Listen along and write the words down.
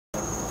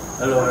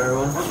Hello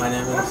everyone, my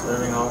name is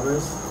Irving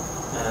Alvarez,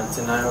 and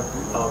tonight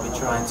I'll be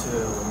trying to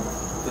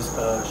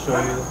show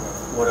you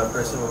what a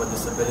person with a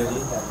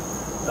disability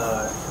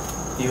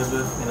deals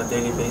with on a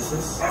daily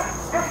basis. I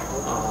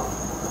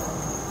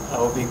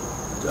will be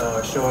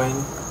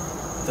showing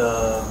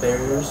the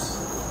barriers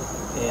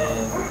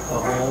in a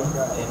home,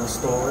 in a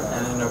store,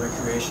 and in a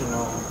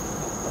recreational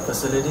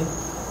facility.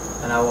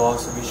 And I will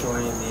also be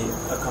showing you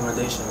the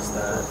accommodations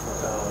that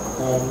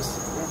homes,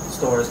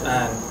 stores,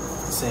 and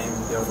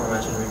the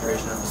aforementioned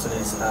recreational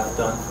facilities have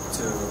done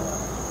to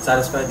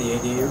satisfy the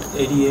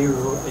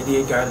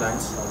ADA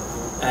guidelines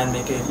and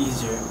make it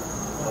easier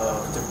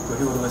for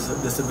people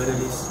with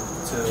disabilities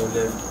to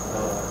live,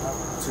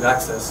 to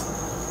access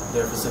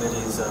their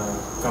facilities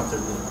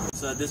comfortably.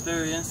 So at this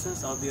very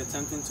instance, I'll be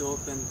attempting to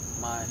open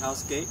my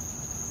house gate,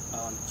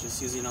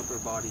 just using upper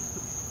body.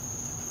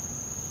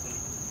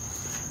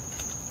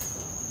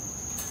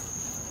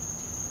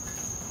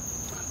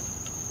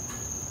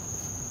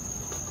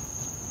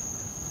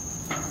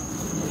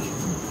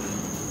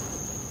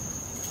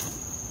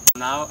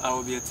 Now I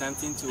will be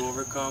attempting to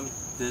overcome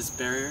this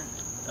barrier,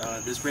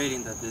 this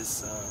rating that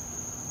this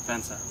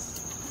fence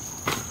has.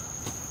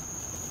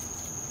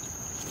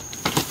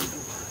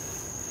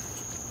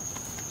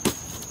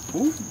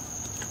 Ooh.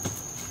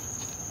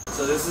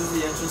 So this is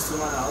the entrance to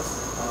my house.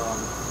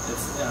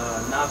 It's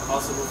not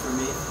possible for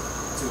me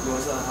to go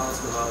inside the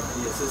house without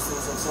the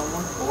assistance of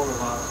someone or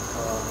without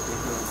the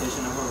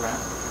implementation of a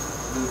ramp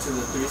due to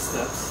the 3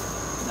 steps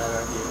that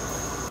are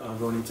here.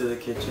 Going into the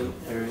kitchen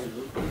area.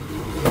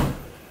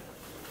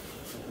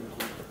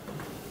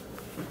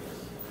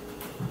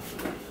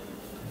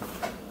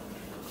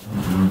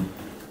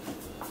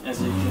 As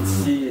you can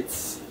see,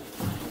 it's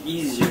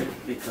easier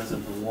because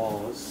of the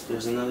walls.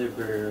 There's another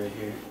barrier right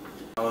here.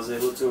 I was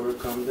able to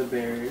overcome the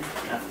barrier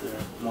after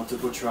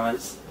multiple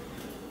tries.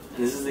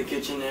 And this is the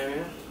kitchen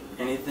area.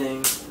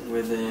 Anything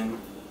within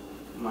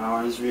my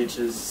arm's reach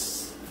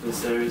this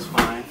area is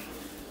fine.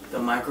 The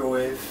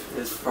microwave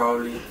is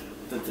probably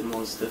the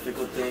most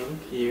difficult thing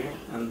here,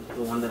 and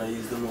the one that I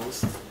use the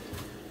most.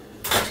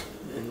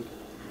 And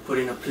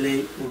putting a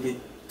plate would be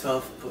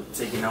tough, but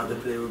taking out the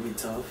plate would be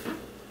tough.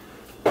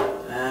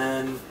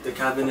 And the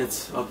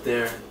cabinets up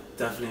there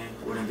definitely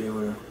wouldn't be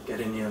able to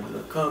get any of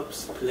the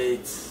cups,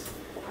 plates.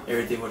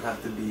 Everything would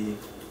have to be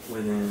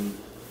within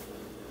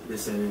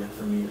this area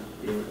for me to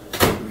be able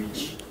to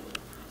reach.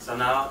 So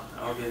now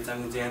I will be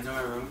attempting to enter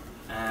my room,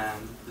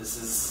 and this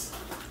is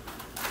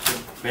the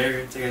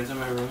barrier to get into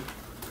my room.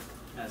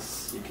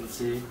 As you can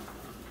see,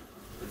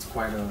 it's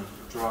quite a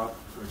drop,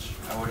 which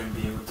I wouldn't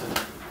be able to.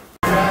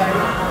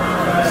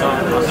 So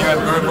I'm here at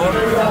Birdboard.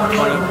 I'm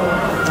going to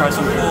try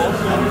some pool.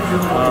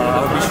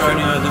 I'll be showing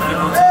you the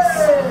difficulties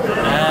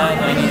and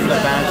any of the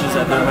advantages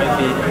that there might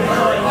be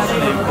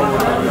playing pool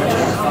with my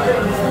wheelchair.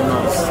 Who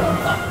knows?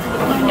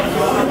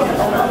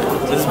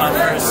 This is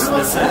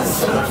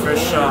my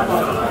first shot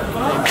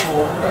playing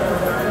pool.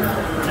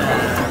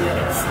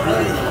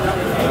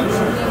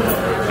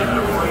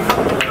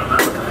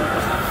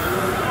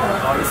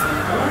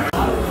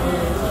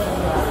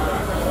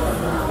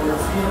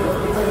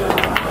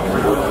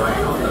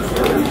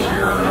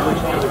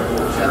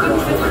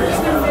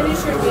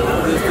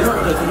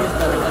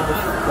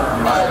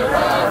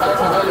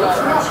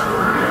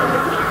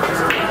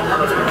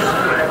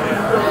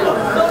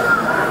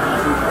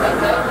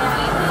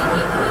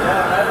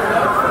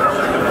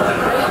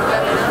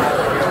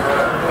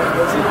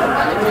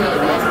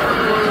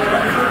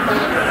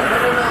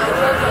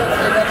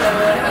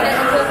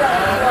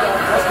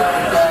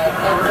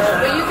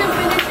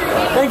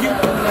 Thank you.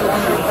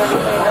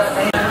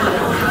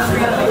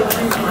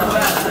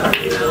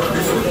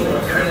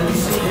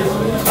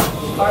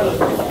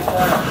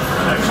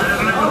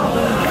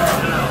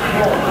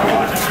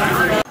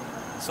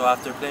 So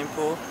after playing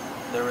pool,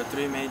 there were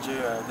 3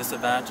 major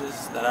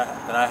disadvantages that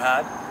I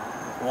had.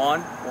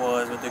 One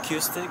was with the cue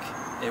stick,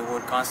 it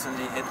would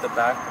constantly hit the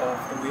back of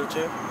the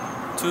wheelchair.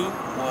 2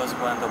 was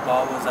when the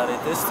ball was at a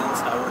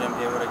distance, I wouldn't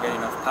be able to get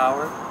enough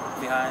power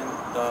behind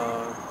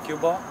the cue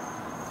ball.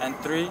 And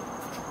 3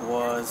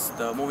 was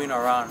the moving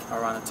around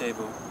the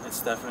table.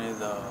 It's definitely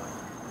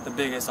the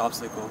biggest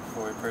obstacle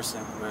for a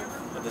person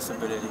with a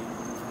disability.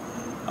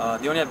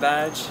 The only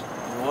advantage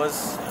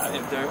was,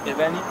 if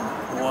any,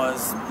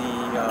 was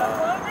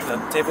the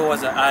table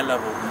was at eye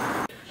level.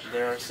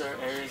 There are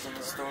certain areas in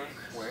the store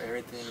where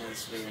everything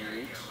is within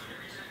reach.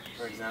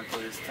 For example,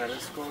 this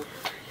telescope,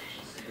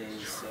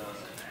 this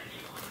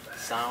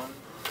sound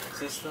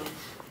system,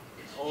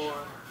 or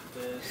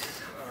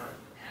this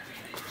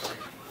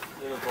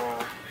little ball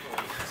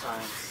of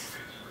science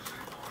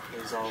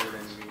is all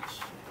within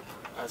reach.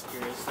 I was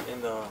curious,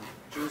 in the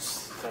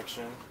juice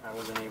section, I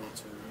wasn't able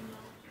to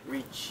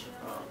reach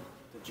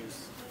the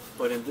juice.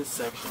 But in this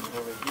section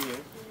over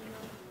here,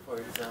 for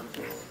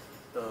example,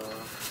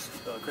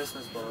 the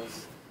Christmas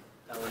balls,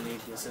 I would need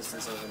the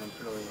assistance of an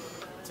employee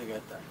to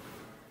get that.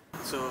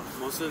 So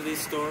most of these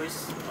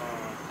stores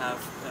have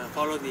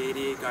followed the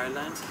ADA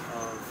guidelines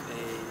of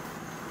a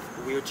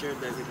wheelchair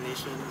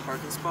designation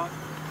parking spot.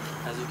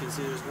 As you can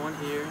see, there's one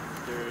here.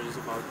 There's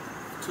about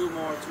two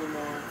more,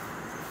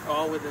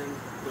 all within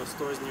the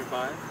stores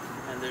nearby.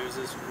 And there's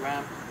this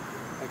ramp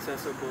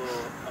accessible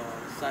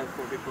site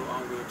for people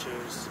on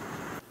wheelchairs.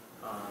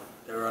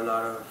 There are a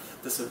lot of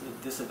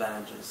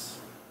disadvantages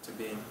to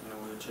being in a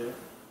wheelchair.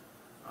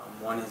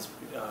 One is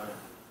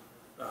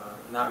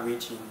not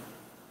reaching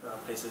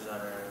places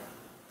that are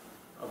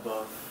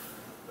above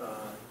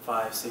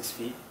 5-6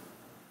 feet.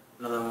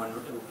 Another one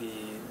would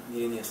be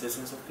needing the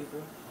assistance of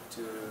people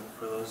to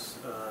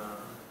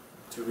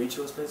reach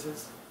those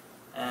places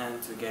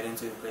and to get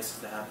into places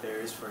that have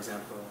barriers. For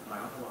example, my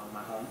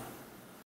home.